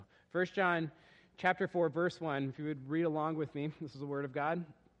1 John chapter 4, verse 1, if you would read along with me, this is the word of God.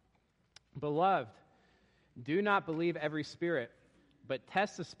 Beloved, do not believe every spirit, but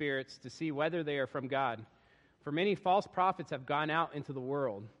test the spirits to see whether they are from God. For many false prophets have gone out into the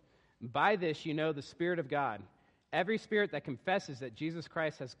world. By this you know the Spirit of God. Every spirit that confesses that Jesus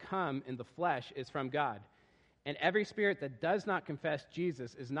Christ has come in the flesh is from God. And every spirit that does not confess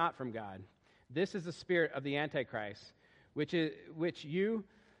Jesus is not from God. This is the spirit of the Antichrist, which you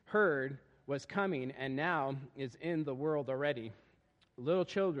heard was coming and now is in the world already. Little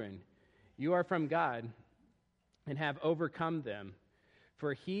children, you are from God and have overcome them.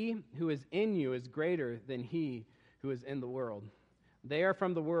 For he who is in you is greater than he who is in the world. They are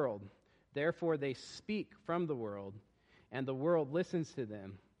from the world, therefore they speak from the world, and the world listens to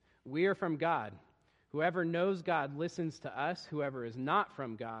them. We are from God. Whoever knows God listens to us. Whoever is not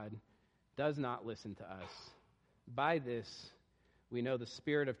from God does not listen to us. By this we know the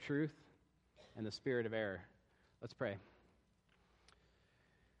spirit of truth and the spirit of error. Let's pray.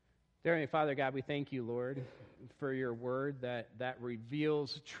 Dear Heavenly Father, God, we thank you, Lord, for your word that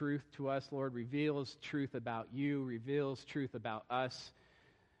reveals truth to us, Lord, reveals truth about you, reveals truth about us,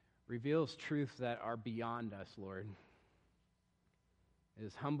 reveals truths that are beyond us, Lord. It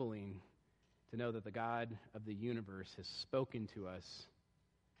is humbling to know that the God of the universe has spoken to us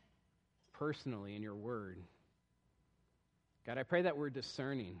personally in your word. God, I pray that we're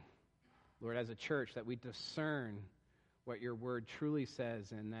discerning, Lord, as a church, that we discern what your word truly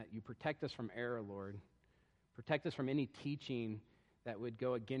says, and that you protect us from error, Lord. Protect us from any teaching that would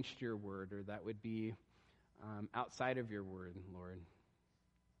go against your word or that would be outside of your word, Lord.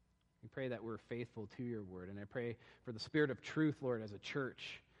 We pray that we're faithful to your word, and I pray for the spirit of truth, Lord, as a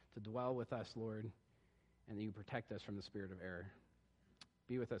church to dwell with us, Lord, and that you protect us from the spirit of error.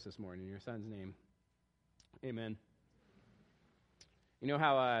 Be with us this morning in your Son's name. Amen. You know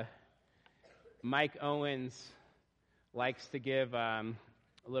how Mike Owens likes to give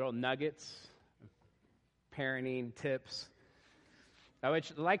little nuggets, parenting tips. I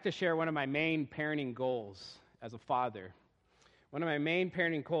would like to share one of my main parenting goals as a father. One of my main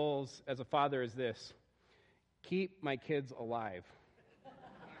parenting goals as a father is this: keep my kids alive.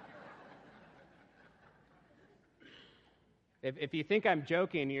 If you think I'm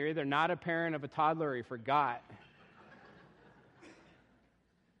joking, you're either not a parent of a toddler or you forgot.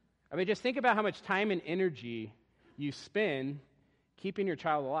 I mean, just think about how much time and energy you spend keeping your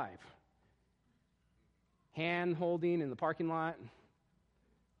child alive. Hand holding in the parking lot,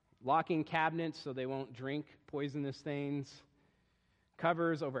 locking cabinets so they won't drink poisonous things,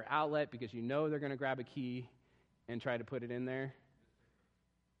 covers over outlet because you know they're going to grab a key and try to put it in there,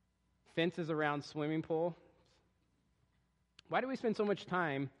 fences around swimming pool. Why do we spend so much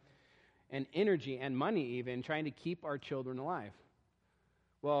time and energy and money even trying to keep our children alive?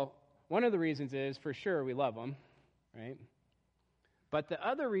 Well, one of the reasons is, for sure, we love them, right? But the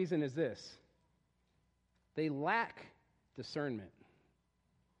other reason is this: they lack discernment.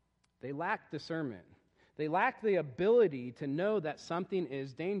 They lack discernment. They lack the ability to know that something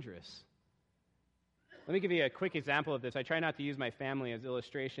is dangerous. Let me give you a quick example of this. I try not to use my family as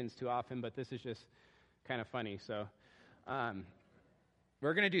illustrations too often, but this is just kind of funny. So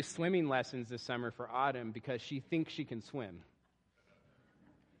we're going to do swimming lessons this summer for Autumn because she thinks she can swim.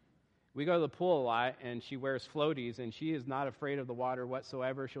 We go to the pool a lot, and she wears floaties, and she is not afraid of the water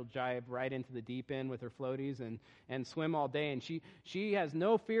whatsoever. She'll dive right into the deep end with her floaties and swim all day, and she has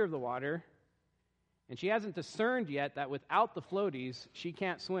no fear of the water, and she hasn't discerned yet that without the floaties, she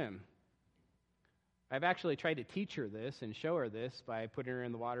can't swim. I've actually tried to teach her this and show her this by putting her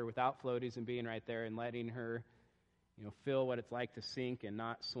in the water without floaties and being right there and letting her, feel what it's like to sink and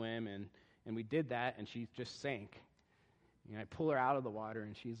not swim, and we did that, and she just sank. I pull her out of the water,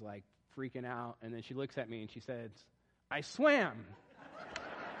 and she's like freaking out, and then she looks at me and she says, "I swam."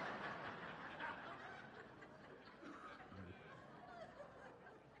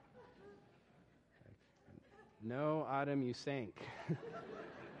 No, Autumn, you sank.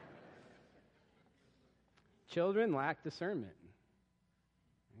 Children lack discernment.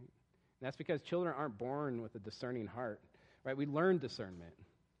 Right? That's because children aren't born with a discerning heart. Right? We learn discernment.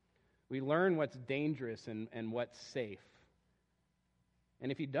 We learn what's dangerous and what's safe.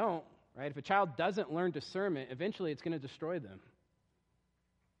 And if you don't, right, if a child doesn't learn discernment, eventually it's going to destroy them.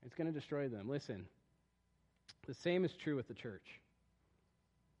 It's going to destroy them. Listen, the same is true with the church.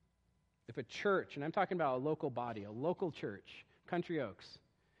 If a church, and I'm talking about a local body, a local church, Country Oaks,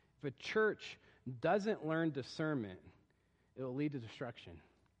 if a church doesn't learn discernment, it will lead to destruction.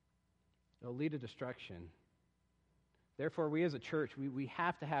 It will lead to destruction. Therefore, we as a church, we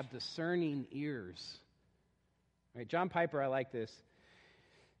have to have discerning ears. Right? John Piper, I like this.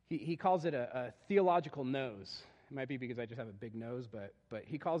 he calls it a theological nose. It might be because I just have a big nose, but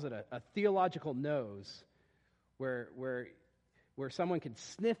he calls it a theological nose where someone can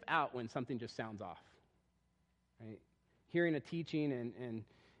sniff out when something just sounds off. Right? Hearing a teaching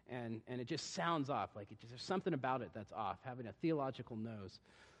and it just sounds off. There's something about it that's off, having a theological nose.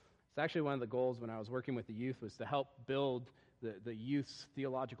 It's actually one of the goals when I was working with the youth was to help build the youth's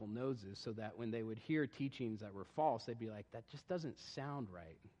theological noses so that when they would hear teachings that were false, they'd be like, that just doesn't sound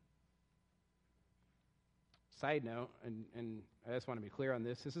right. Side note, and I just want to be clear on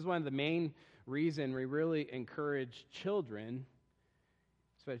this is one of the main reasons we really encourage children,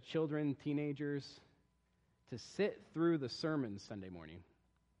 especially children, teenagers, to sit through the sermons Sunday morning.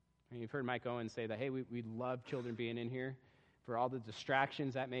 And you've heard Mike Owen say that, hey, we love children being in here. For all the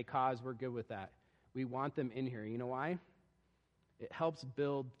distractions that may cause, we're good with that. We want them in here. You know why? It helps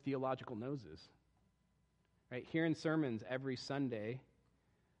build theological noses. Right? Hearing sermons every Sunday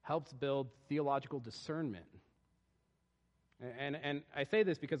helps build theological discernment. And I say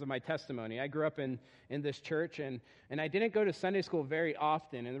this because of my testimony. I grew up in this church, and I didn't go to Sunday school very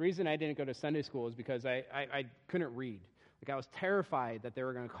often. And the reason I didn't go to Sunday school is because I couldn't read. I was terrified that they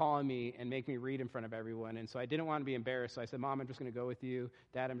were going to call on me and make me read in front of everyone. And so I didn't want to be embarrassed. So I said, Mom, I'm just going to go with you.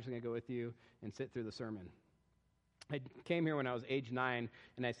 Dad, I'm just going to go with you and sit through the sermon. I came here when I was age 9,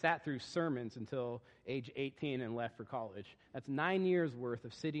 and I sat through sermons until age 18 and left for college. That's 9 years worth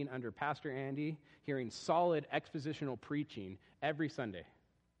of sitting under Pastor Andy, hearing solid expositional preaching every Sunday.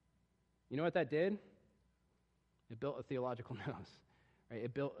 You know what that did? It built a theological nose. Right?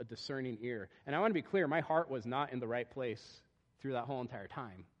 It built a discerning ear. And I want to be clear, my heart was not in the right place through that whole entire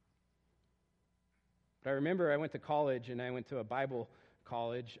time. But I remember I went to college, and I went to a Bible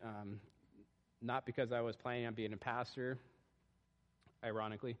college, not because I was planning on being a pastor,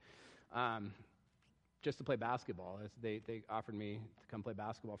 ironically, just to play basketball. They offered me to come play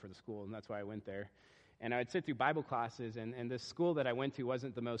basketball for the school, and that's why I went there. And I would sit through Bible classes, and this school that I went to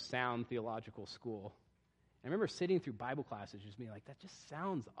wasn't the most sound theological school. I remember sitting through Bible classes just being like, that just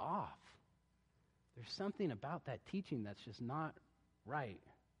sounds off. There's something about that teaching that's just not right.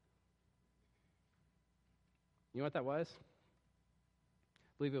 You know what that was?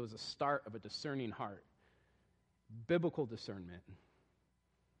 I believe it was the start of a discerning heart. Biblical discernment.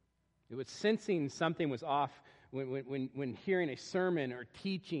 It was sensing something was off when hearing a sermon or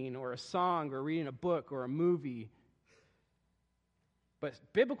teaching or a song or reading a book or a movie. But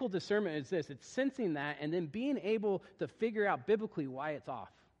biblical discernment is this. It's sensing that and then being able to figure out biblically why it's off.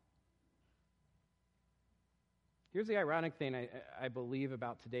 Here's the ironic thing I believe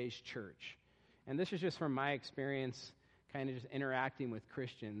about today's church. And this is just from my experience kind of just interacting with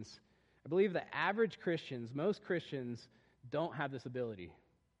Christians. I believe the average Christians, most Christians, don't have this ability,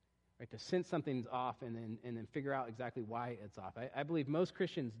 right, to sense something's off and then figure out exactly why it's off. I believe most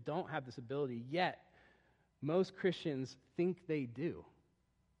Christians don't have this ability, yet most Christians think they do.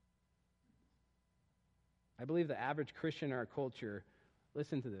 I believe the average Christian in our culture,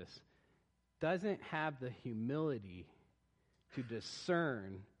 listen to this, doesn't have the humility to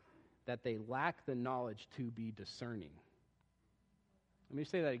discern that they lack the knowledge to be discerning. Let me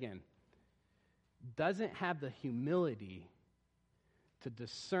say that again. Doesn't have the humility to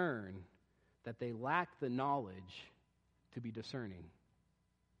discern that they lack the knowledge to be discerning.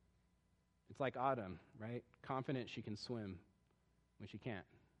 It's like Autumn, right? Confident she can swim when she can't.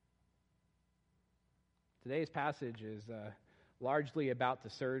 Today's passage is largely about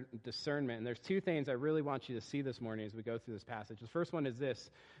discernment, and there's two things I really want you to see this morning as we go through this passage. The first one is this,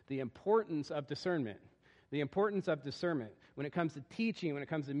 the importance of discernment. The importance of discernment when it comes to teaching, when it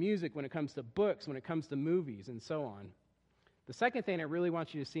comes to music, when it comes to books, when it comes to movies, and so on. The second thing I really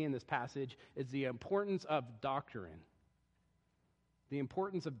want you to see in this passage is the importance of doctrine. The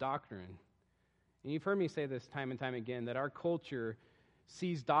importance of doctrine. And you've heard me say this time and time again, that our culture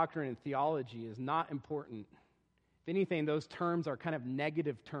sees doctrine and theology as not important. If anything, those terms are kind of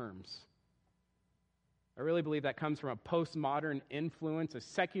negative terms. I really believe that comes from a postmodern influence, a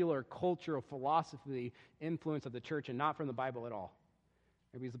secular cultural philosophy influence of the church, and not from the Bible at all.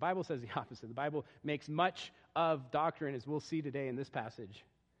 Because the Bible says the opposite. The Bible makes much of doctrine, as we'll see today in this passage.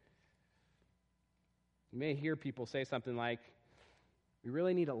 You may hear people say something like, we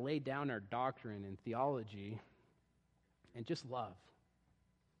really need to lay down our doctrine and theology and just love.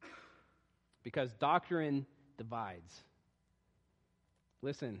 Because doctrine divides.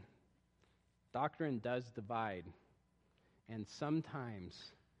 Listen, doctrine does divide, and sometimes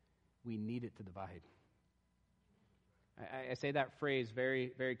we need it to divide. I say that phrase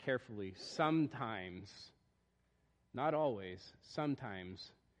very, very carefully. Sometimes, not always,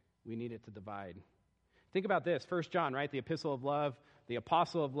 sometimes we need it to divide. Think about this. 1 John, right? The epistle of love, the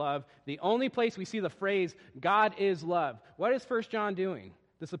apostle of love, the only place we see the phrase, God is love. What is 1 John doing?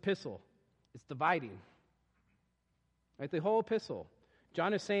 This epistle. It's dividing. Right? The whole epistle.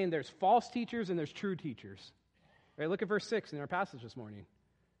 John is saying there's false teachers and there's true teachers. Right? Look at verse 6 in our passage this morning.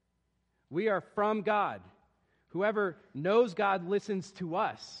 We are from God. Whoever knows God listens to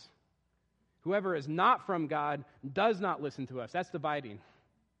us. Whoever is not from God does not listen to us. That's dividing.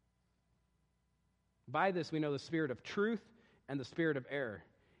 By this we know the spirit of truth and the spirit of error.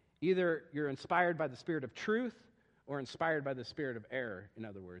 Either you're inspired by the spirit of truth or inspired by the spirit of error, in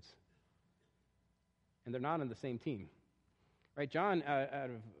other words. And they're not on the same team. Right? John, out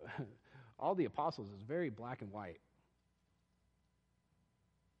of all the apostles, is very black and white.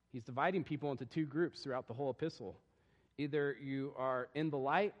 He's dividing people into two groups throughout the whole epistle. Either you are in the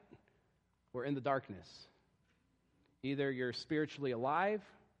light or in the darkness. Either you're spiritually alive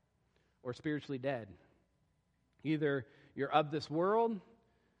or spiritually dead. Either you're of this world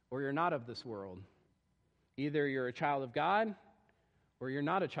or you're not of this world. Either you're a child of God or you're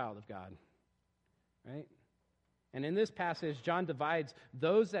not a child of God. Right? And in this passage, John divides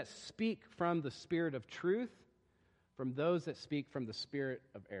those that speak from the spirit of truth from those that speak from the spirit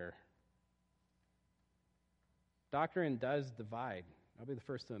of error. Doctrine does divide. I'll be the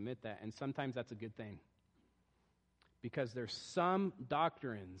first to admit that, and sometimes that's a good thing. Because there's some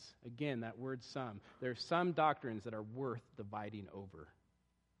doctrines, again, that word some, there's some doctrines that are worth dividing over.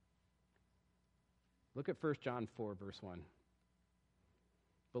 Look at 1 John 4, verse 1.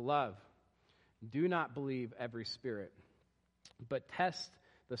 Beloved, do not believe every spirit, but test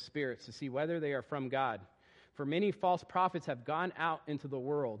the spirits to see whether they are from God. For many false prophets have gone out into the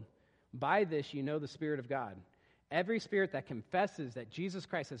world. By this you know the Spirit of God. Every spirit that confesses that Jesus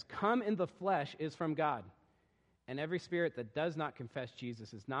Christ has come in the flesh is from God. And every spirit that does not confess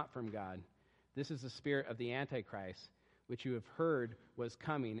Jesus is not from God. This is the spirit of the Antichrist, which you have heard was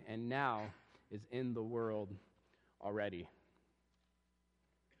coming and now is in the world already.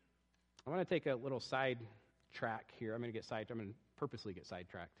 I want to take a little side track here. I'm going to purposely get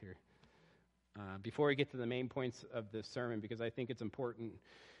sidetracked here. Before we get to the main points of this sermon, because I think it's important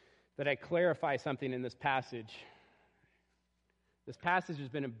that I clarify something in this passage. This passage has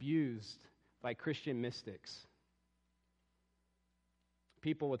been abused by Christian mystics.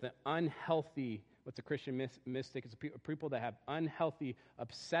 People with an unhealthy, what's a Christian mystic? It's people that have unhealthy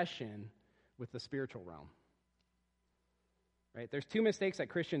obsession with the spiritual realm. Right? There's two mistakes that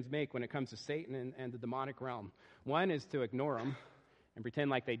Christians make when it comes to Satan and the demonic realm. One is to ignore them and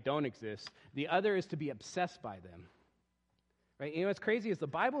pretend like they don't exist. The other is to be obsessed by them. Right? You know what's crazy is the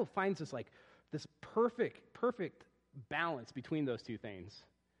Bible finds this perfect balance between those two things.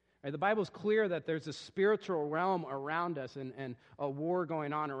 Right? The Bible's clear that there's a spiritual realm around us and a war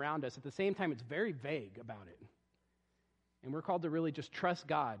going on around us. At the same time, it's very vague about it. And we're called to really just trust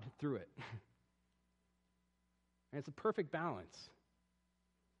God through it. And it's a perfect balance.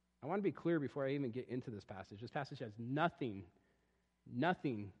 I want to be clear before I even get into this passage. This passage has nothing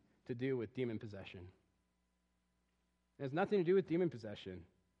to do with demon possession. It has nothing to do with demon possession.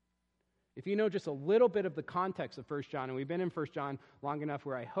 If you know just a little bit of the context of 1 John, and we've been in 1 John long enough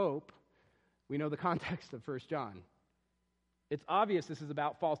where I hope we know the context of 1 John. It's obvious this is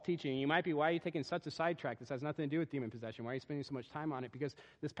about false teaching. You might be, why are you taking such a sidetrack? This has nothing to do with demon possession. Why are you spending so much time on it? Because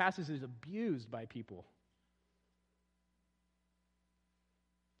this passage is abused by people.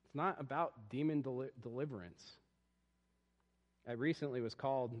 It's not about demon deliverance. I recently was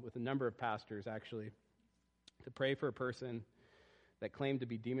called with a number of pastors, actually, to pray for a person that claimed to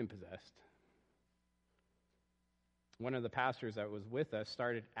be demon-possessed. One of the pastors that was with us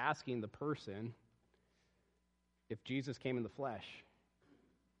started asking the person if Jesus came in the flesh.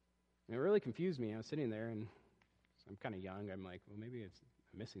 And it really confused me. I was sitting there, and I'm kind of young. I'm like, well, maybe I'm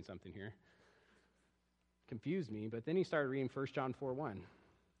missing something here. Confused me, but then he started reading 1 John 4:1.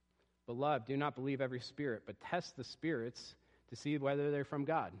 Beloved, do not believe every spirit, but test the spirits to see whether they're from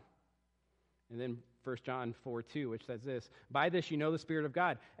God. And then 1 John 4:2, which says this, by this you know the Spirit of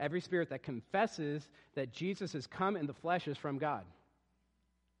God. Every spirit that confesses that Jesus has come in the flesh is from God.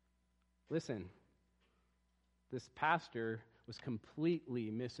 Listen, this pastor was completely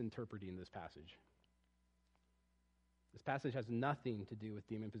misinterpreting this passage. This passage has nothing to do with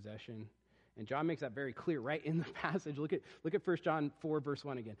demon possession. And John makes that very clear right in the passage. Look at 1 John 4, verse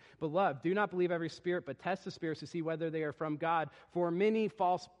 1 again. Beloved, do not believe every spirit, but test the spirits to see whether they are from God. For many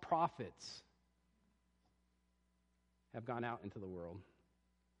false prophets have gone out into the world.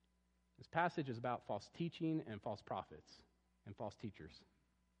 This passage is about false teaching and false prophets and false teachers.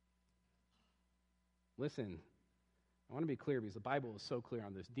 Listen, I want to be clear because the Bible is so clear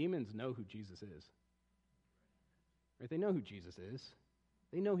on this. Demons know who Jesus is. Right? They know who Jesus is.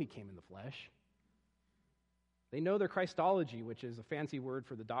 They know he came in the flesh. They know their Christology, which is a fancy word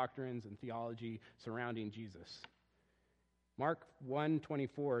for the doctrines and theology surrounding Jesus. Mark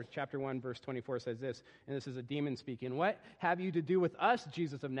 1:24, chapter 1, verse 24 says this, and this is a demon speaking. What have you to do with us,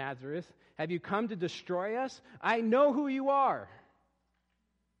 Jesus of Nazareth? Have you come to destroy us? I know who you are,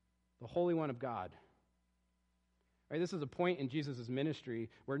 the Holy One of God. Right, this is a point in Jesus' ministry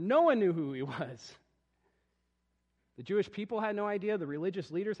where no one knew who he was. The Jewish people had no idea. The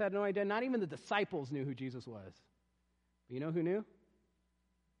religious leaders had no idea. Not even the disciples knew who Jesus was. But you know who knew?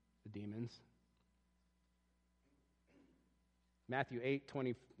 The demons. Matthew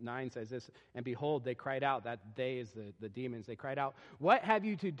 8:29 says this, and behold, they cried out. That they is the demons. They cried out, what have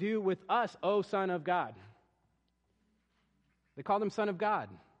you to do with us, O Son of God? They called him Son of God.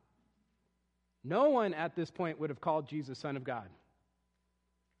 No one at this point would have called Jesus Son of God.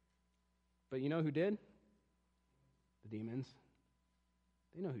 But you know who did? The demons.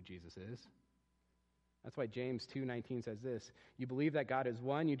 They know who Jesus is. That's why James 2:19 says this, you believe that God is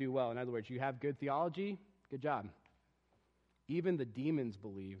one, you do well. In other words, you have good theology, good job. Even the demons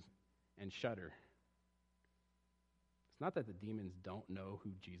believe and shudder. It's not that the demons don't know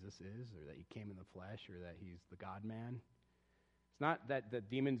who Jesus is or that he came in the flesh or that he's the God-man. It's not that the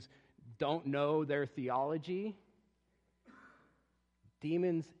demons don't know their theology.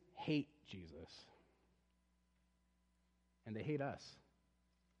 Demons hate Jesus. And they hate us.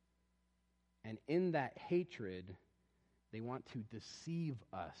 And in that hatred, they want to deceive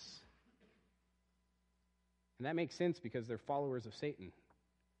us. And that makes sense because they're followers of Satan.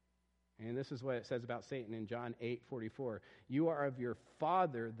 And this is what it says about Satan in John 8:44. You are of your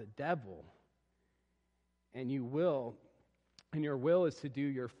father, the devil, and your will is to do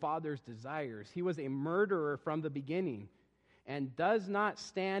your father's desires. He was a murderer from the beginning and does not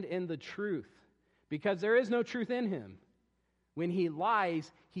stand in the truth because there is no truth in him. When he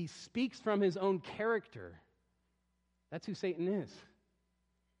lies, he speaks from his own character. That's who Satan is.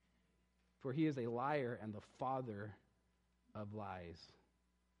 For he is a liar and the father of lies.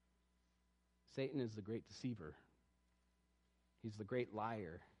 Satan is the great deceiver. He's the great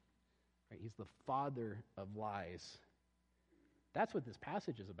liar. Right? He's the father of lies. That's what this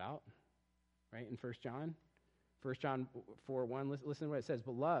passage is about, right? In 1 John. 1 John 4:1, listen to what it says.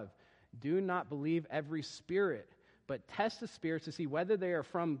 Beloved, do not believe every spirit, but test the spirits to see whether they are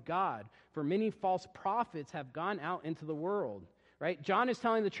from God. For many false prophets have gone out into the world. Right? John is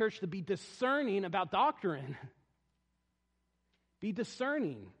telling the church to be discerning about doctrine. Be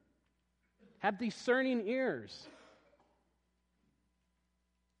discerning. Have discerning ears.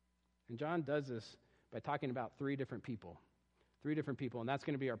 And John does this by talking about three different people. Three different people, and that's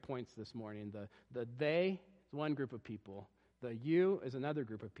going to be our points this morning. The they is one group of people. The you is another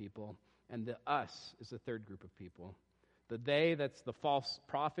group of people. And the us is the third group of people. The they, that's the false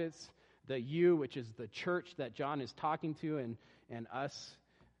prophets. The you, which is the church that John is talking to, and us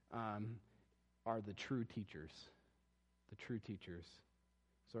are the true teachers. The true teachers.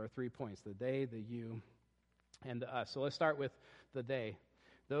 So our 3 points, the they, the you, and the us. So let's start with the they.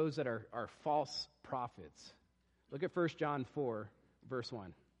 Those that are false prophets. Look at 1 John 4, verse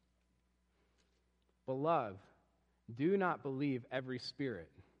 1. Beloved, do not believe every spirit,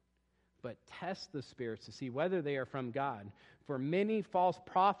 but test the spirits to see whether they are from God. For many false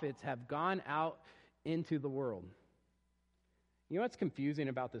prophets have gone out into the world. You know what's confusing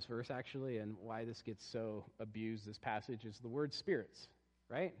about this verse, actually, and why this gets so abused, this passage, is the word spirits,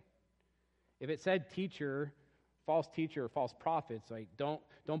 right? If it said teacher, or false prophets, like don't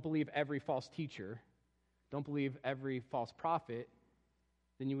believe every false teacher, don't believe every false prophet,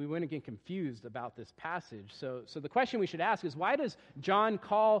 then we wouldn't get confused about this passage. So the question we should ask is, why does John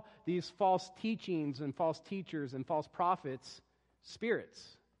call these false teachings and false teachers and false prophets spirits?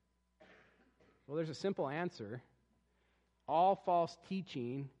 Well, there's a simple answer. All false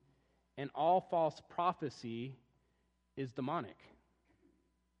teaching and all false prophecy is demonic.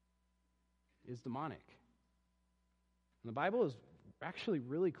 Is demonic. And the Bible is actually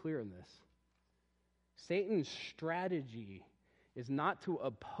really clear in this. Satan's strategy is not to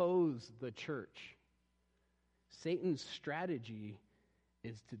oppose the church. Satan's strategy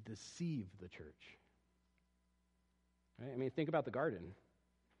is to deceive the church. Right? I mean, think about the garden.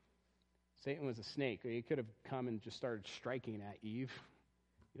 Satan was a snake. He could have come and just started striking at Eve.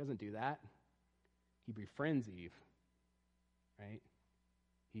 He doesn't do that. He befriends Eve. Right?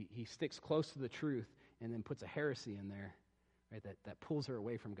 He sticks close to the truth and then puts a heresy in there, right? That pulls her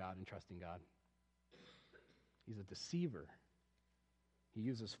away from God and trusting God. He's a deceiver. He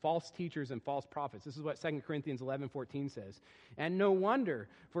uses false teachers and false prophets. This is what 2 Corinthians 11:14 says. And no wonder,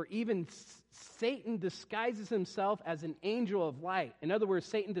 for even Satan disguises himself as an angel of light. In other words,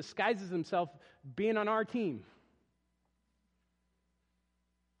 Satan disguises himself being on our team.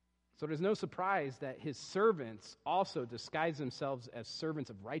 So there's no surprise that his servants also disguise themselves as servants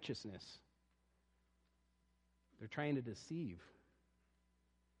of righteousness. They're trying to deceive.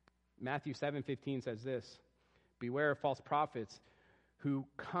 Matthew 7:15 says this, beware of false prophets who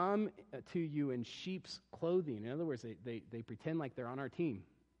come to you in sheep's clothing. In other words, they pretend like they're on our team.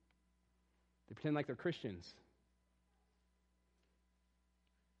 They pretend like they're Christians.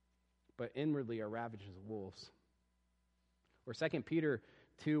 But inwardly are ravaged as wolves. Or 2 Peter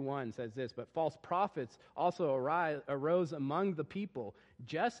 2:1 says this, but false prophets also arose among the people,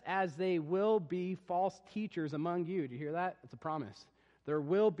 just as they will be false teachers among you. Do you hear that? It's a promise. There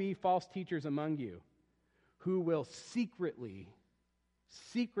will be false teachers among you who will secretly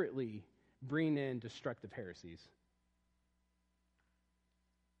bring in destructive heresies.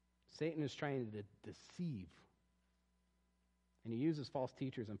 Satan is trying to deceive. And he uses false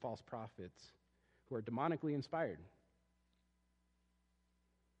teachers and false prophets who are demonically inspired.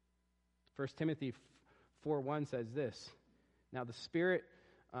 1 Timothy 4:1 says this, now the Spirit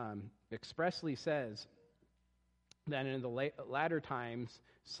expressly says that in the latter times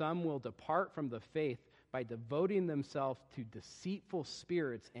some will depart from the faith by devoting themselves to deceitful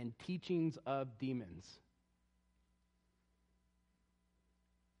spirits and teachings of demons.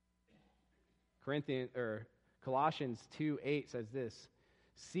 Colossians 2:8 says this,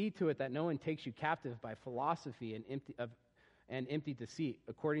 see to it that no one takes you captive by philosophy and empty deceit,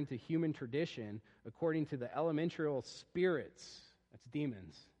 according to human tradition, according to the elemental spirits, that's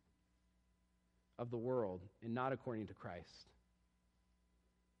demons, of the world, and not according to Christ.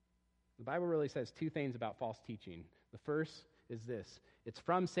 The Bible really says two things about false teaching. The first is this, it's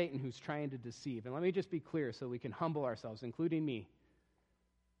from Satan who's trying to deceive. And let me just be clear so we can humble ourselves, including me.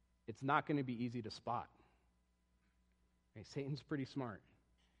 It's not going to be easy to spot. Okay, Satan's pretty smart.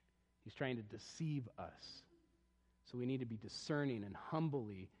 He's trying to deceive us. So we need to be discerning and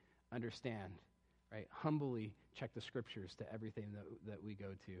humbly understand, right? Humbly check the scriptures to everything that we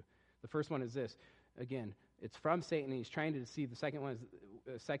go to. The first one is this. Again, it's from Satan, and he's trying to deceive. The second one is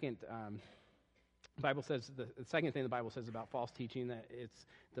the second thing the Bible says about false teaching, that it's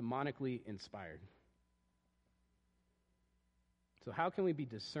demonically inspired. So how can we be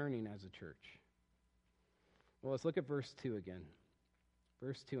discerning as a church? Well, let's look at verse 2 again.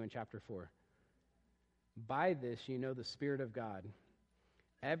 Verse 2 in chapter 4. By this you know the Spirit of God.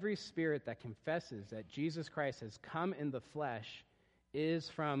 Every spirit that confesses that Jesus Christ has come in the flesh is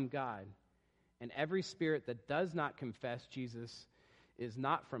from God. And every spirit that does not confess Jesus is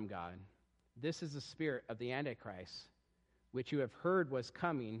not from God. This is the spirit of the Antichrist, which you have heard was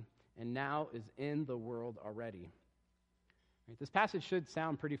coming and now is in the world already. Right, this passage should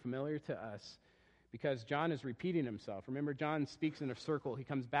sound pretty familiar to us because John is repeating himself. Remember, John speaks in a circle. He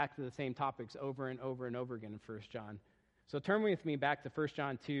comes back to the same topics over and over and over again in 1 John. So turn with me back to 1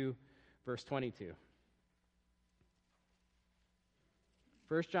 John 2, verse 22.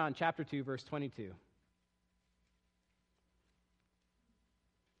 1 John chapter 2, verse 22. It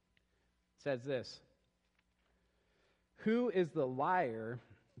says this, who is the liar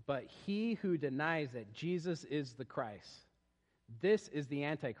but he who denies that Jesus is the Christ? This is the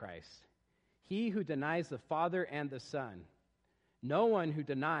Antichrist, he who denies the Father and the Son. No one who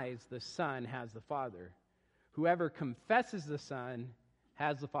denies the Son has the Father. Whoever confesses the Son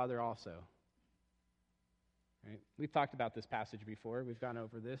has the Father also. Right? We've talked about this passage before. We've gone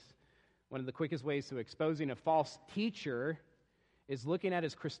over this. One of the quickest ways to exposing a false teacher is looking at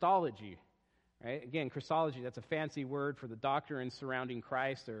his Christology. Right? Again, Christology, that's a fancy word for the doctrine surrounding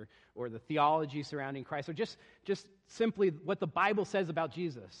Christ or the theology surrounding Christ, or just simply what the Bible says about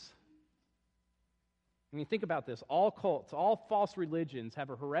Jesus. I mean, think about this. All cults, all false religions have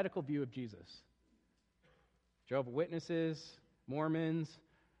a heretical view of Jesus. Jehovah's Witnesses, Mormons,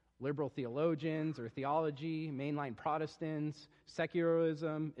 liberal theologians or theology, mainline Protestants,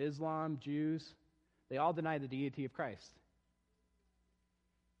 secularism, Islam, Jews, they all deny the deity of Christ.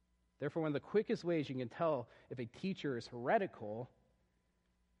 Therefore, one of the quickest ways you can tell if a teacher is heretical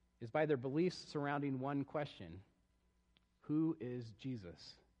is by their beliefs surrounding one question. Who is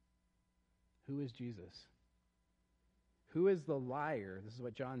Jesus? Who is Jesus? Who is the liar? This is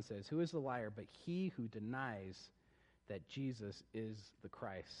what John says. Who is the liar but he who denies that Jesus is the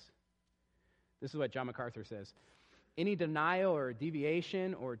Christ? This is what John MacArthur says. Any denial or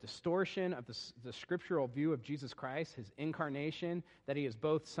deviation or distortion of the scriptural view of Jesus Christ, his incarnation, that he is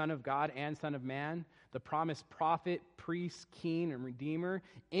both Son of God and Son of Man, the promised prophet, priest, king, and redeemer,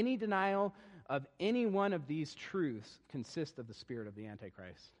 any denial of any one of these truths consists of the spirit of the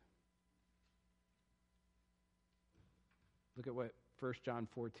Antichrist. Look at what 1 John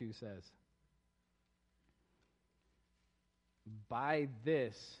 4:2 says. By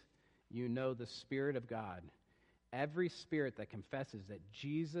this you know the Spirit of God. Every spirit that confesses that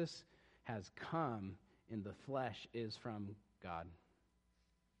Jesus has come in the flesh is from God.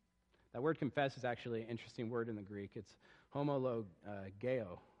 That word confess is actually an interesting word in the Greek. It's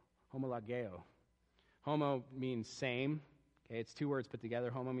homologeo. Homologeo. Homo means same. Okay, it's two words put together.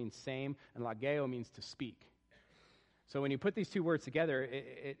 Homo means same, and logeo means to speak. So when you put these two words together,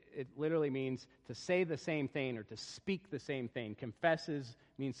 it literally means to say the same thing or to speak the same thing. Confesses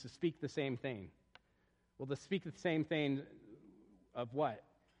means to speak the same thing. Well, to speak the same thing of what?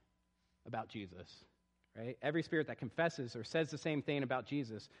 About Jesus, right? Every spirit that confesses or says the same thing about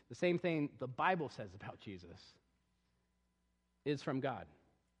Jesus, the same thing the Bible says about Jesus, is from God.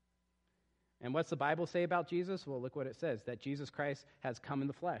 And what's the Bible say about Jesus? Well, look what it says, that Jesus Christ has come in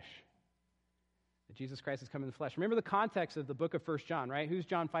the flesh. That Jesus Christ has come in the flesh. Remember the context of the book of 1 John, right? Who's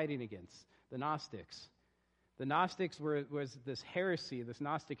John fighting against? The Gnostics. The Gnostics was this heresy, this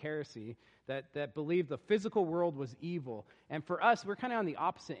Gnostic heresy, that believed the physical world was evil. And for us, we're kind of on the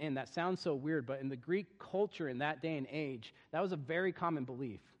opposite end. That sounds so weird, but in the Greek culture in that day and age, that was a very common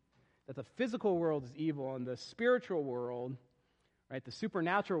belief, that the physical world is evil and the spiritual world, right, the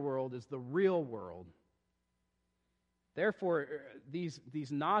supernatural world is the real world. Therefore, these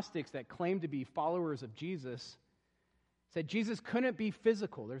Gnostics that claimed to be followers of Jesus said Jesus couldn't be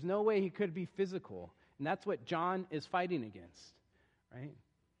physical. There's no way he could be physical. And that's what John is fighting against, right?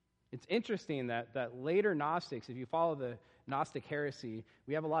 It's interesting that later Gnostics, if you follow the Gnostic heresy,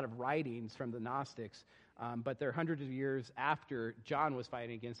 we have a lot of writings from the Gnostics, but they're hundreds of years after John was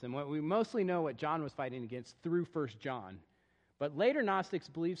fighting against them. We mostly know what John was fighting against through 1 John. But later Gnostics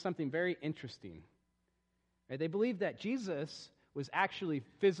believe something very interesting. Right? They believe that Jesus was actually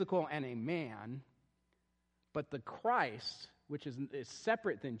physical and a man, but the Christ, which is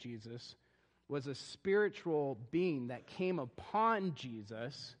separate than Jesus, was a spiritual being that came upon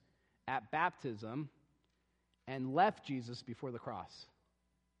Jesus at baptism and left Jesus before the cross.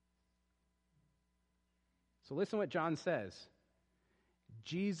 So listen to what John says.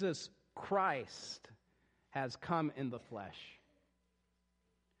 Jesus Christ has come in the flesh.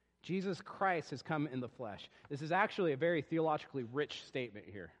 Jesus Christ has come in the flesh. This is actually a very theologically rich statement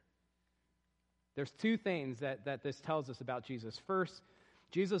here. There's two things that this tells us about Jesus. First,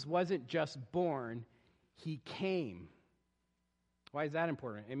 Jesus wasn't just born, he came. Why is that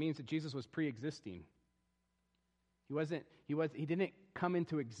important? It means that Jesus was pre-existing. He didn't come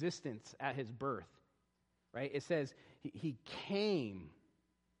into existence at his birth, right? It says he came.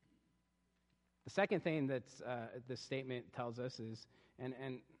 The second thing that this statement tells us is, and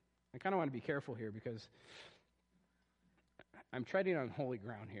I kind of want to be careful here because I'm treading on holy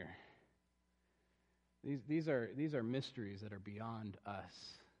ground here. These are mysteries that are beyond us,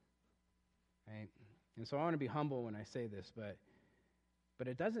 right? And so I want to be humble when I say this, but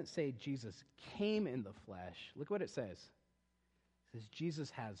it doesn't say Jesus came in the flesh. Look what it says. It says Jesus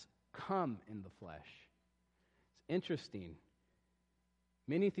has come in the flesh. It's interesting.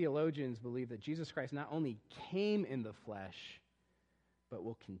 Many theologians believe that Jesus Christ not only came in the flesh, but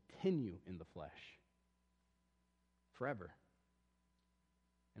will continue in the flesh forever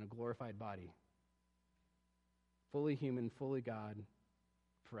in a glorified body. Fully human, fully God,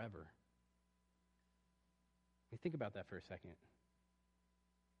 forever. Think about that for a second.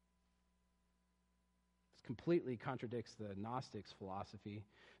 This completely contradicts the Gnostics' philosophy.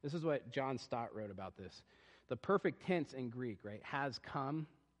 This is what John Stott wrote about this. The perfect tense in Greek, right, has come,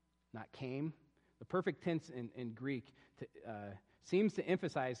 not came. The perfect tense in Greek seems to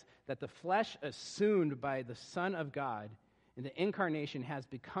emphasize that the flesh assumed by the Son of God in the incarnation has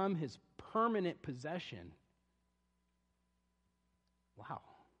become his permanent possession. Wow.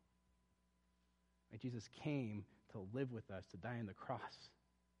 Right, Jesus came to live with us, to die on the cross,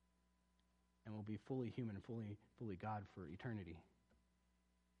 and will be fully human and fully God for eternity.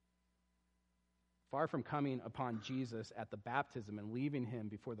 Far from coming upon Jesus at the baptism and leaving him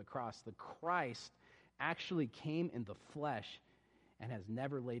before the cross, the Christ actually came in the flesh and has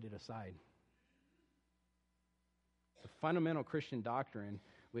never laid it aside. The fundamental Christian doctrine,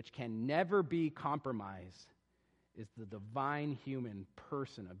 which can never be compromised, is the divine human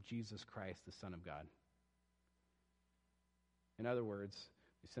person of Jesus Christ, the Son of God. In other words,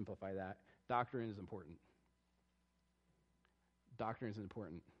 we simplify that, doctrine is important. doctrine is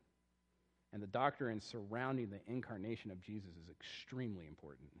important. And the doctrine surrounding the incarnation of Jesus is extremely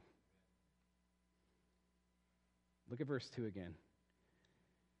important. Look at verse 2 again.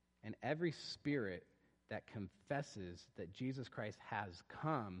 And every spirit that confesses that Jesus Christ has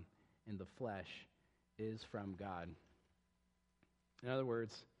come in the flesh is from God. In other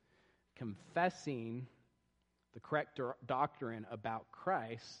words, confessing the correct doctrine about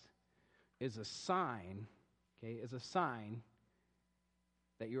Christ is a sign, that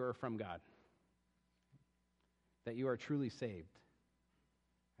you are from God, that you are truly saved.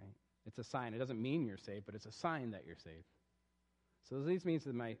 Right? It's a sign. It doesn't mean you're saved, but it's a sign that you're saved. So this leads me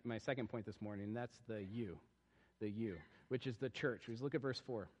to my second point this morning, and that's the you, which is the church. Let's look at verse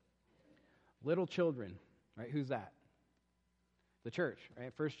 4. Little children, right? Who's that? The church,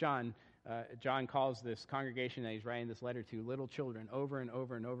 right? First John calls this congregation that he's writing this letter to little children over and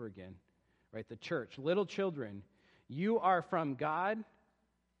over and over again, right? The church, little children, you are from God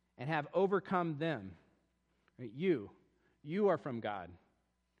and have overcome them. Right? You are from God.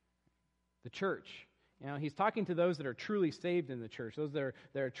 The church. He's talking to those that are truly saved in the church, those that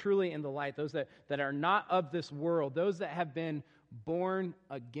are truly in the light, those that are not of this world, those that have been born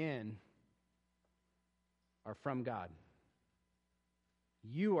again are from God.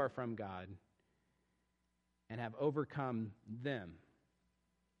 You are from God and have overcome them.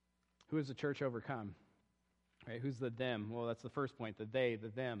 Who has the church overcome? Right? Who's the them? Well, that's the first point, the they, the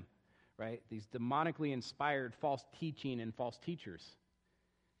them, right? These demonically inspired false teaching and false teachers.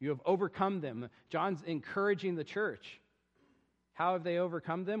 You have overcome them. John's encouraging the church. How have they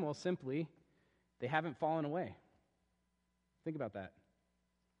overcome them? Well, simply, they haven't fallen away. Think about that.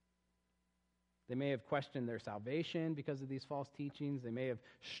 They may have questioned their salvation because of these false teachings. They may have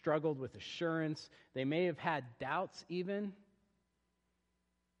struggled with assurance. They may have had doubts even.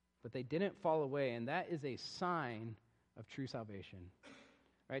 But they didn't fall away, and that is a sign of true salvation.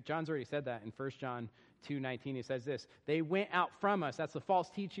 Right? John's already said that in 1 John 2:19. He says this, they went out from us. That's the false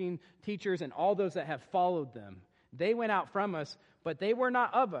teachers and all those that have followed them. They went out from us, but they were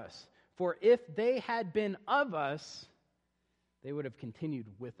not of us. For if they had been of us, they would have continued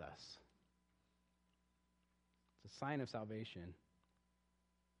with us. It's a sign of salvation.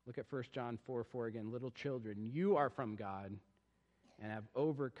 Look at 1 John 4:4 again. Little children, you are from God and have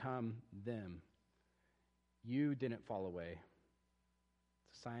overcome them. You didn't fall away.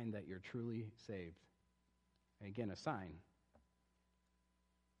 It's a sign that you're truly saved. And again, a sign.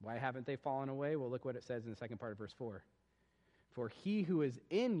 Why haven't they fallen away? Well, look what it says in the second part of verse 4. For he who is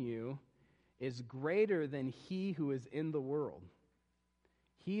in you is greater than he who is in the world.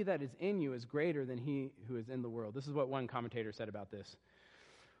 He that is in you is greater than he who is in the world. This is what one commentator said about this.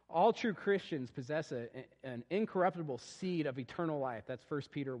 All true Christians possess an incorruptible seed of eternal life. That's 1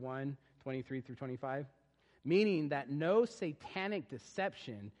 Peter 1:23 through 25. Meaning that no satanic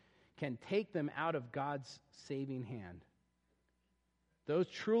deception can take them out of God's saving hand. Those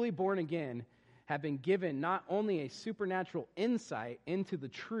truly born again have been given not only a supernatural insight into the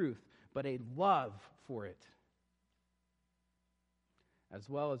truth, but a love for it, as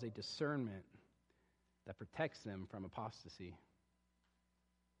well as a discernment that protects them from apostasy.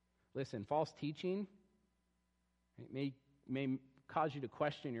 Listen, false teaching may cause you to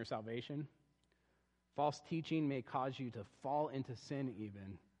question your salvation. False teaching may cause you to fall into sin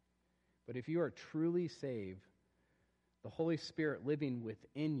even. But if you are truly saved, the Holy Spirit living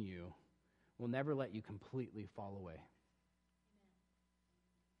within you will never let you completely fall away.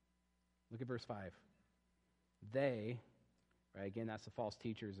 Look at verse 5. They, right, again, that's the false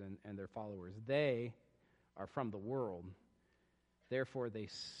teachers and their followers. They are from the world. Therefore, they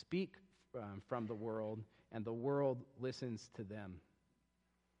speak from the world, and the world listens to them.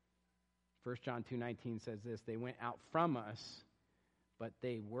 1 John 2:19 says this, they went out from us, but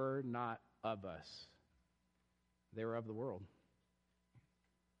they were not of us. They were of the world.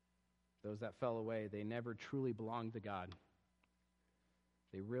 Those that fell away, they never truly belonged to God.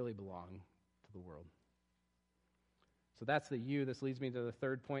 They really belong to the world. So that's the you. This leads me to the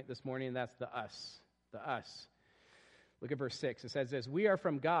third point this morning, and that's the us. The us. Look at verse 6. It says this, we are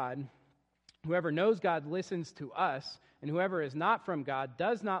from God. Whoever knows God listens to us, and whoever is not from God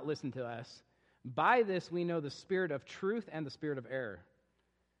does not listen to us. By this we know the spirit of truth and the spirit of error.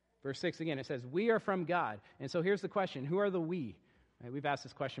 Verse 6 again, it says, we are from God. And so here's the question, who are the we? Right, we've asked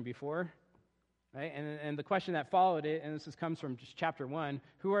this question before. Right? And the question that followed it, and this comes from just chapter 1,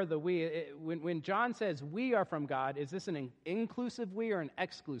 who are the we? When John says we are from God, is this an inclusive we or an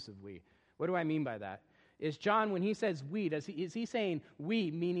exclusive we? What do I mean by that? Is John, when he says we, is he saying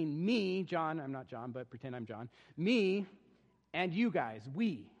we, meaning me, John, I'm not John, but pretend I'm John, me and you guys,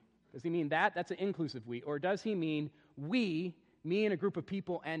 we? Does he mean that? That's an inclusive we. Or does he mean we me and a group of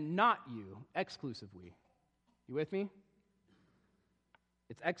people, and not you, exclusive we. You with me?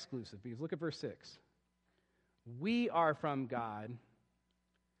 It's exclusive, because look at verse 6. We are from God.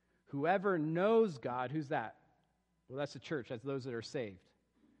 Whoever knows God, who's that? Well, that's the church. That's those that are saved.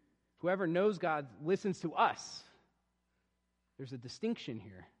 Whoever knows God listens to us. There's a distinction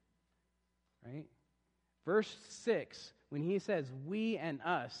here, right? Verse 6, when he says we and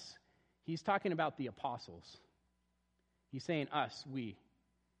us, he's talking about the apostles. He's saying us, we,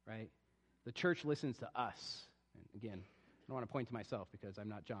 right? The church listens to us. And again, I don't want to point to myself because I'm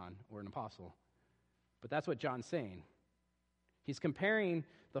not John or an apostle. But that's what John's saying. He's comparing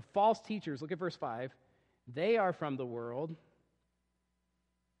the false teachers. Look at verse 5. They are from the world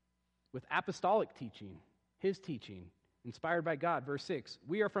with apostolic teaching, his teaching, inspired by God. Verse 6,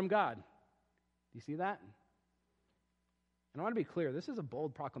 we are from God. Do you see that? And I want to be clear, this is a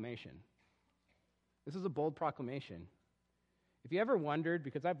bold proclamation. This is a bold proclamation. If you ever wondered,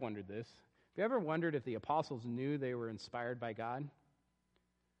 because I've wondered this, if you ever wondered if the apostles knew they were inspired by God,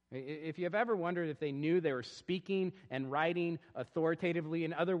 if you've ever wondered if they knew they were speaking and writing authoritatively,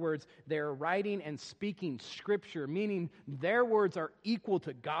 in other words, they're writing and speaking Scripture, meaning their words are equal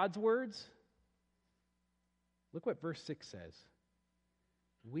to God's words, look what verse 6 says.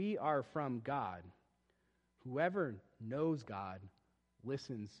 We are from God. Whoever knows God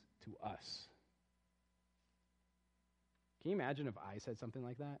listens to us. Can you imagine if I said something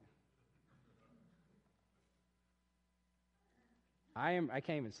like that? I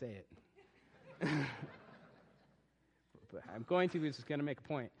can't even say it. But I'm going to, because it's going to make a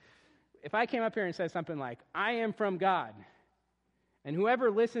point. If I came up here and said something like, I am from God, and whoever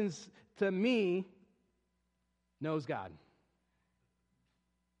listens to me knows God.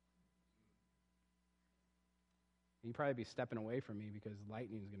 You'd probably be stepping away from me because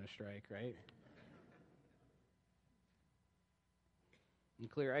lightning's going to strike, right?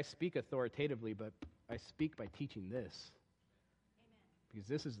 And clear, I speak authoritatively, but I speak by teaching this. Because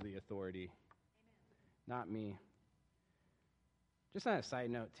this is the authority, not me. Just on a side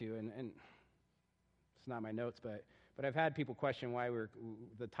note, too, and it's not my notes, but I've had people question why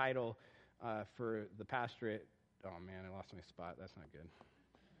the title for the pastorate. Oh, man, I lost my spot. That's not good.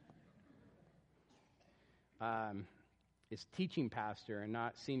 It's teaching pastor and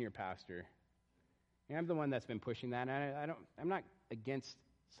not senior pastor. And I'm the one that's been pushing that, and I'm not against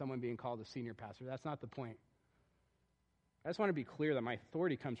someone being called a senior pastor. That's not the point. I just want to be clear that my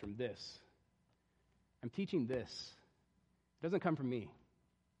authority comes from this. I'm teaching this. It doesn't come from me.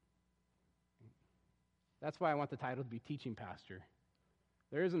 That's why I want the title to be teaching pastor.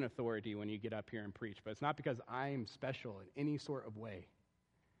 There is an authority when you get up here and preach, but it's not because I'm special in any sort of way.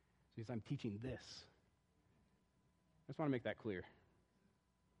 It's because I'm teaching this. I just want to make that clear.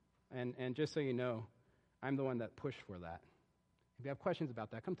 And just so you know, I'm the one that pushed for that. If you have questions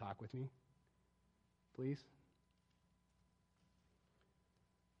about that, come talk with me, please.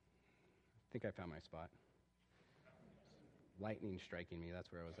 I think I found my spot. Lightning striking me, that's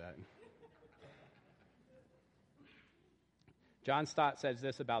where I was at. John Stott says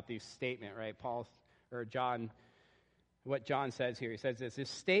this about the statement, right? What John says here, he says this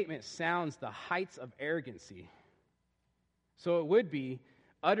statement sounds the heights of arrogancy. So it would be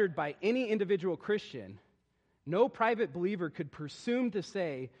uttered by any individual Christian. No private believer could presume to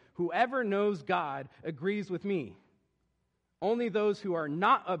say, whoever knows God agrees with me. Only those who are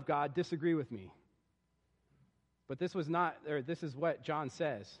not of God disagree with me. But this is what John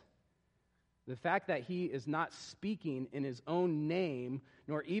says. The fact that he is not speaking in his own name,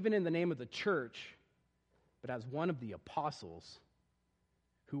 nor even in the name of the church, but as one of the apostles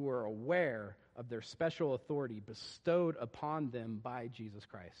who were aware of their special authority bestowed upon them by Jesus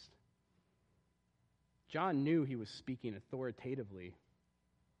Christ. John knew he was speaking authoritatively.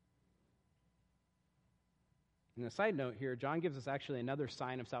 And a side note here, John gives us actually another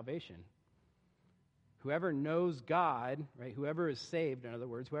sign of salvation. Whoever knows God, right, whoever is saved, in other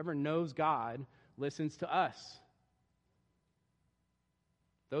words, whoever knows God listens to us.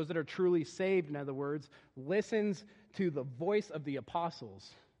 Those that are truly saved, in other words, listens to the voice of the apostles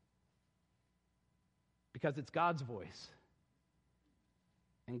because it's God's voice.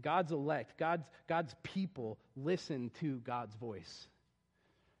 And God's elect, God's people listen to God's voice.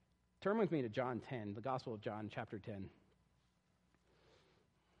 Turn with me to John 10, the Gospel of John, chapter 10.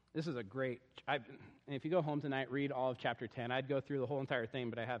 This is a great, and if you go home tonight, read all of chapter 10. I'd go through the whole entire thing,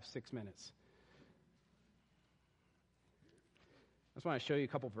 but I have 6 minutes. I just want to show you a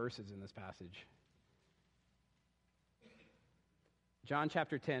couple verses in this passage. John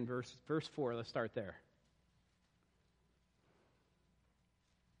chapter 10, verse 4, let's start there.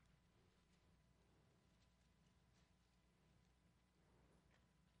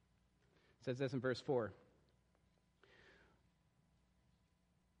 It says this in verse 4.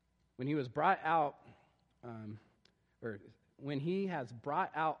 When he was brought out, when he has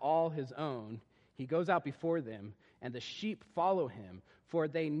brought out all his own, he goes out before them, and the sheep follow him, for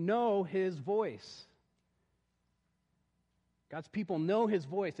they know his voice. God's people know his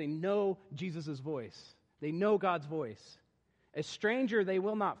voice. They know Jesus' voice. They know God's voice. A stranger they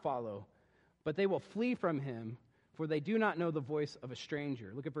will not follow, but they will flee from him, for they do not know the voice of a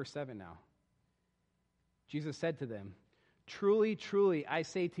stranger. Look at verse 7 now. Jesus said to them, "Truly, truly, I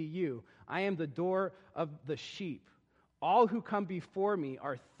say to you, I am the door of the sheep. All who come before me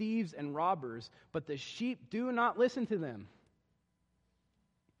are thieves and robbers, but the sheep do not listen to them."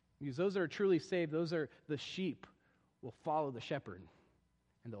 Because those that are truly saved, those are the sheep, will follow the shepherd,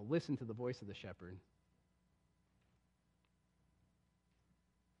 and they'll listen to the voice of the shepherd.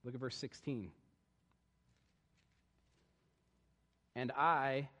 Look at verse 16. "And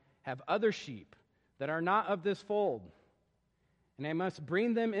I have other sheep that are not of this fold, and I must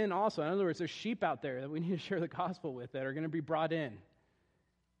bring them in also." In other words, there's sheep out there that we need to share the gospel with that are going to be brought in.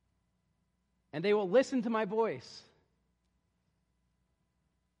 "And they will listen to my voice."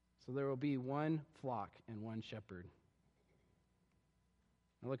 So there will be one flock and one shepherd.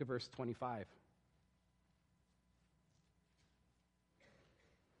 Now look at verse 25.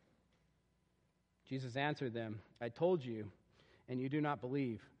 Jesus answered them, "I told you, and you do not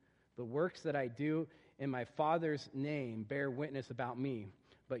believe. The works that I do in my Father's name bear witness about me,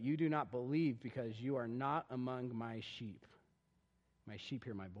 but you do not believe because you are not among my sheep. My sheep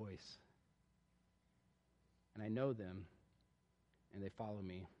hear my voice, and I know them, and they follow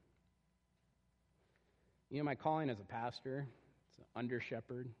me." You know, my calling as a pastor, as an under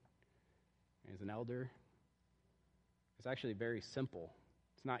shepherd, as an elder, is actually very simple.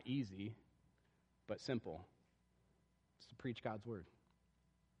 It's not easy, but simple. It's to preach God's word.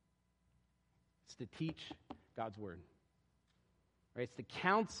 It's to teach God's word. Right? It's to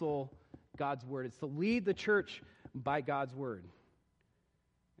counsel God's word. It's to lead the church by God's word.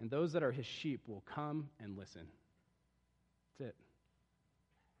 And those that are his sheep will come and listen. That's it.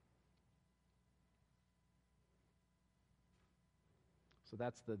 So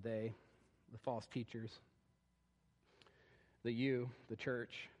that's the they, the false teachers, the you, the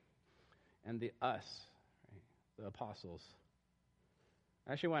church, and the us, right? The apostles.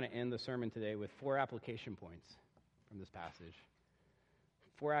 I actually want to end the sermon today with 4 application points from this passage.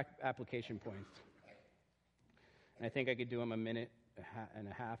 4 application points. And I think I could do them a minute and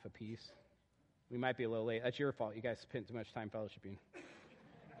a half apiece. We might be a little late. That's your fault. You guys spent too much time fellowshipping.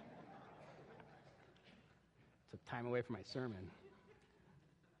 Took time away from my sermon.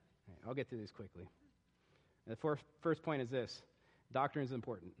 All right, I'll get through these quickly. And the first point is this. Doctrine is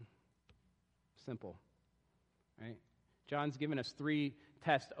important. Simple. Right? John's given us 3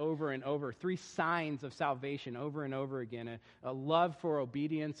 tests over and over, 3 signs of salvation over and over again. A love for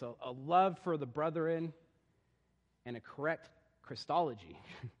obedience, a love for the brethren, and a correct Christology.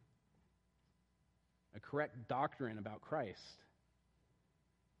 A correct doctrine about Christ.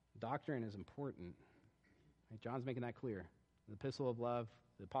 Doctrine is important. Right? John's making that clear. The epistle of love,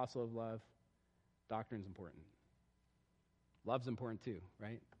 the apostle of love, doctrine is important. Love's important too,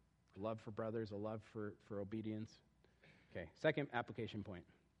 right? A love for brothers, a love for obedience. Okay, second application point.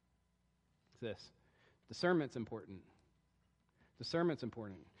 It's this. Discernment's important. Discernment's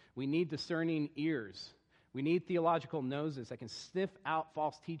important. We need discerning ears. We need theological noses that can sniff out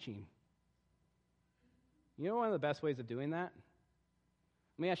false teaching. You know one of the best ways of doing that?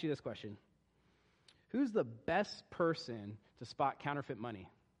 Let me ask you this question. Who's the best person to spot counterfeit money?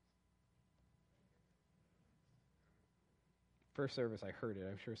 First service, I heard it.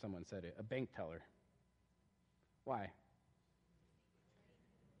 I'm sure someone said it. A bank teller. Why?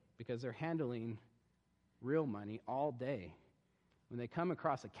 Because they're handling real money all day. When they come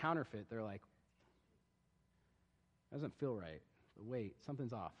across a counterfeit, they're like, doesn't feel right. But wait,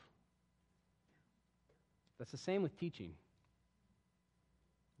 something's off. That's the same with teaching.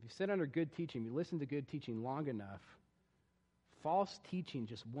 If you sit under good teaching, you listen to good teaching long enough, false teaching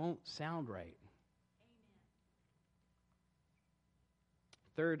just won't sound right. Amen.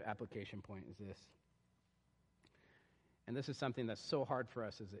 Third application point is this. And this is something that's so hard for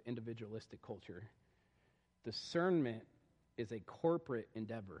us as an individualistic culture. Discernment is a corporate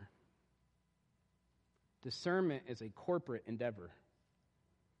endeavor. Discernment is a corporate endeavor.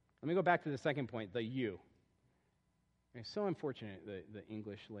 Let me go back to the second point, the you. It's so unfortunate, the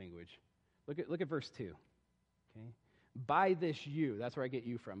English language. Look at verse 2. Okay? By this you, that's where I get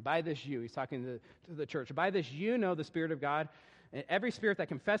you from. By this you, he's talking to the church. By this you know the Spirit of God, And every spirit that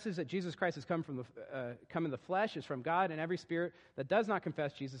confesses that Jesus Christ has come in the flesh is from God, and every spirit that does not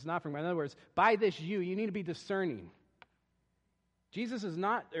confess Jesus is not from God. In other words, by this you need to be discerning. Jesus is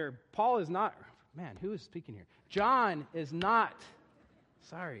not, or Paul is not, man, who is speaking here? John is not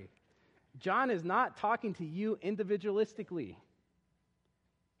talking to you individualistically.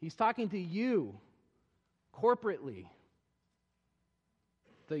 He's talking to you corporately.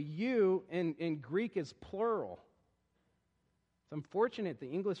 The you in Greek is plural. It's unfortunate the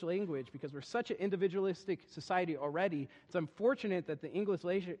English language, because we're such an individualistic society already, it's unfortunate that the English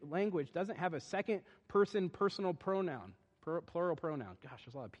language doesn't have a second person personal pronoun, plural pronoun. Gosh,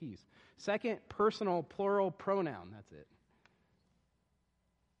 there's a lot of P's. Second personal plural pronoun, that's it.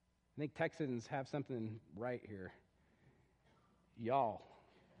 I think Texans have something right here. Y'all.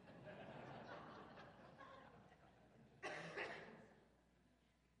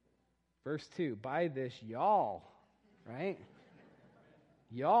 Verse 2, by this y'all, right?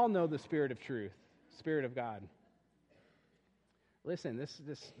 Y'all know the Spirit of truth, Spirit of God. Listen,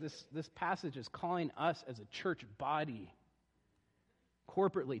 this passage is calling us as a church body,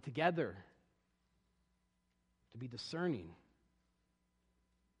 corporately, together, to be discerning.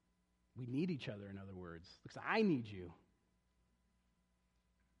 We need each other, in other words. Because I need you.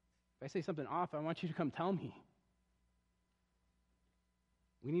 If I say something off, I want you to come tell me.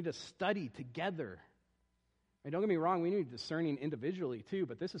 We need to study together. And don't get me wrong, we need discerning individually too,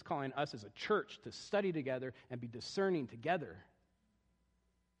 but this is calling us as a church to study together and be discerning together.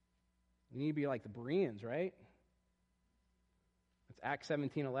 We need to be like the Bereans, right? It's Acts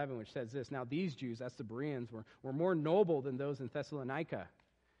 17:11, which says this, now these Jews, that's the Bereans, were more noble than those in Thessalonica.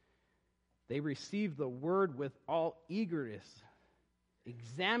 They received the word with all eagerness,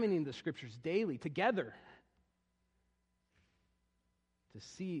 examining the scriptures daily together, to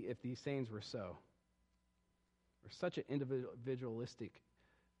see if these things were so. We're such an individualistic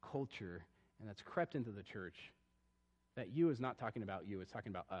culture, and that's crept into the church, that you is not talking about you, it's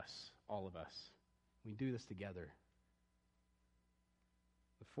talking about us, all of us. We do this together.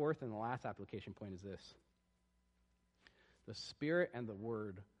 The fourth and the last application point is this. The Spirit and the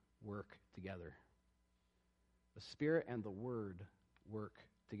Word work together. The Spirit and the Word work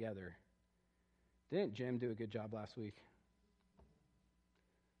together. Didn't Jim do a good job last week?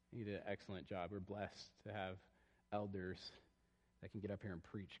 He did an excellent job. We're blessed to have elders that can get up here and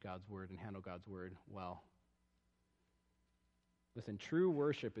preach God's word and handle God's word well. Listen, true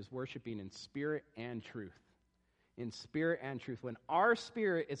worship is worshiping in spirit and truth. In spirit and truth. When our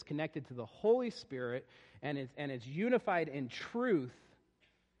spirit is connected to the Holy Spirit and it's unified in truth,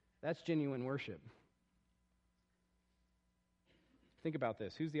 that's genuine worship. Think about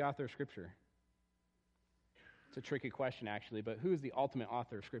this. Who's the author of Scripture? It's a tricky question, actually, but who's the ultimate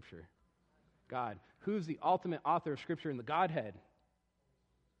author of Scripture? God. Who's the ultimate author of Scripture in the Godhead?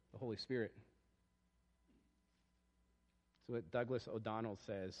 The Holy Spirit. So what Douglas O'Donnell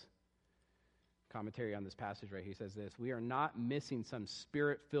says, commentary on this passage, right? He says this, we are not missing some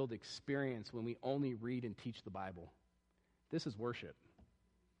spirit-filled experience when we only read and teach the Bible. This is worship.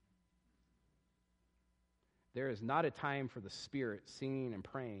 There is not a time for the Spirit singing and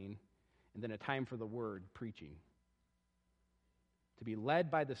praying, and then a time for the Word preaching. To be led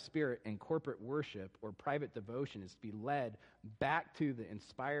by the Spirit in corporate worship or private devotion is to be led back to the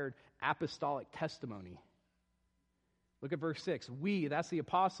inspired apostolic testimony. Look at verse 6. We, that's the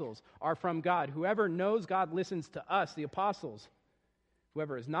apostles, are from God. Whoever knows God listens to us, the apostles.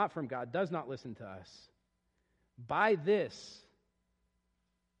 Whoever is not from God does not listen to us. By this,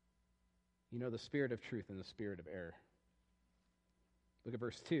 you know the spirit of truth and the spirit of error. Look at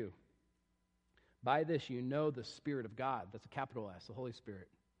verse 2. By this you know the Spirit of God. That's a capital S, the Holy Spirit.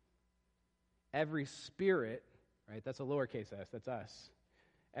 Every spirit, right, that's a lowercase s, that's us.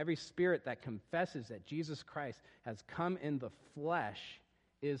 Every spirit that confesses that Jesus Christ has come in the flesh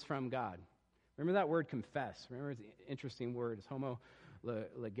is from God. Remember that word confess. Remember it's an interesting word. It's homo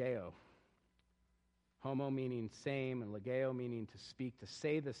legeo. Homo meaning same and legeo meaning to speak, to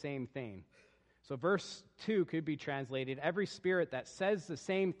say the same thing. So verse 2 could be translated, every spirit that says the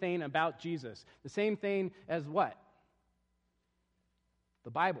same thing about Jesus. The same thing as what? The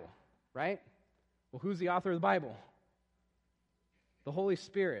Bible, right? Well, who's the author of the Bible? The Holy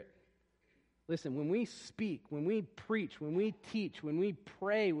Spirit. Listen, when we speak, when we preach, when we teach, when we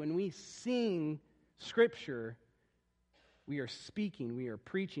pray, when we sing Scripture, we are speaking, we are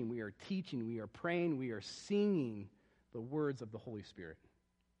preaching, we are teaching, we are praying, we are singing the words of the Holy Spirit.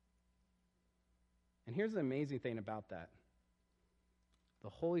 And here's the amazing thing about that. The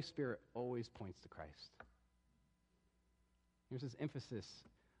Holy Spirit always points to Christ. There's this emphasis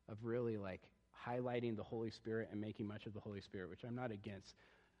of really like highlighting the Holy Spirit and making much of the Holy Spirit, which I'm not against.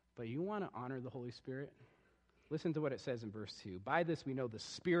 But you want to honor the Holy Spirit? Listen to what it says in verse 2. By this we know the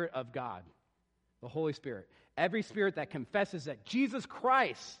Spirit of God, the Holy Spirit. Every spirit that confesses that Jesus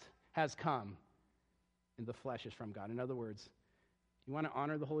Christ has come in the flesh is from God. In other words, you want to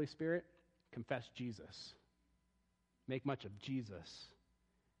honor the Holy Spirit? Confess Jesus. Make much of Jesus,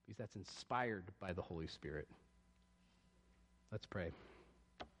 because that's inspired by the Holy Spirit. Let's pray.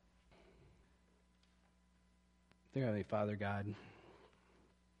 Dear Heavenly Father, God,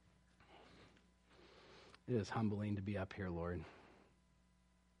 it is humbling to be up here, Lord.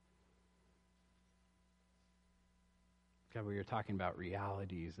 God, we are talking about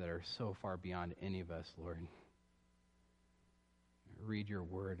realities that are so far beyond any of us, Lord. Read your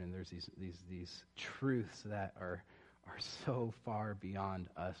word, and there's these truths that are so far beyond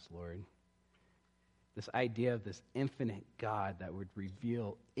us, Lord. This idea of this infinite God that would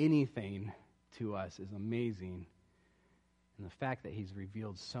reveal anything to us is amazing. And the fact that he's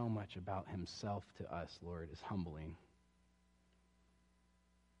revealed so much about himself to us, Lord, is humbling.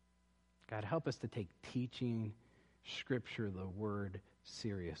 God, help us to take teaching Scripture, the Word,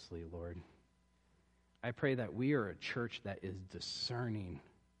 seriously, Lord. I pray that we are a church that is discerning,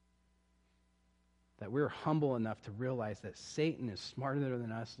 that we're humble enough to realize that Satan is smarter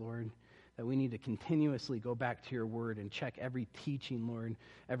than us, Lord, that we need to continuously go back to your word and check every teaching, Lord,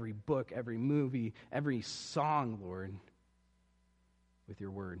 every book, every movie, every song, Lord, with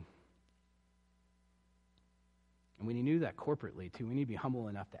your word. And we need to do that corporately, too. We need to be humble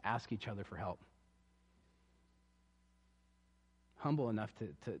enough to ask each other for help. Humble enough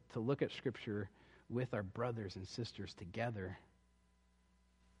to look at Scripture with our brothers and sisters together.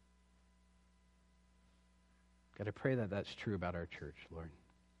 God, I pray that that's true about our church, Lord.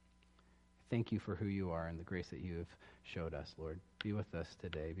 Thank you for who you are and the grace that you have showed us, Lord. Be with us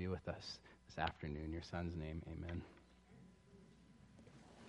today. Be with us this afternoon. In your Son's name, amen.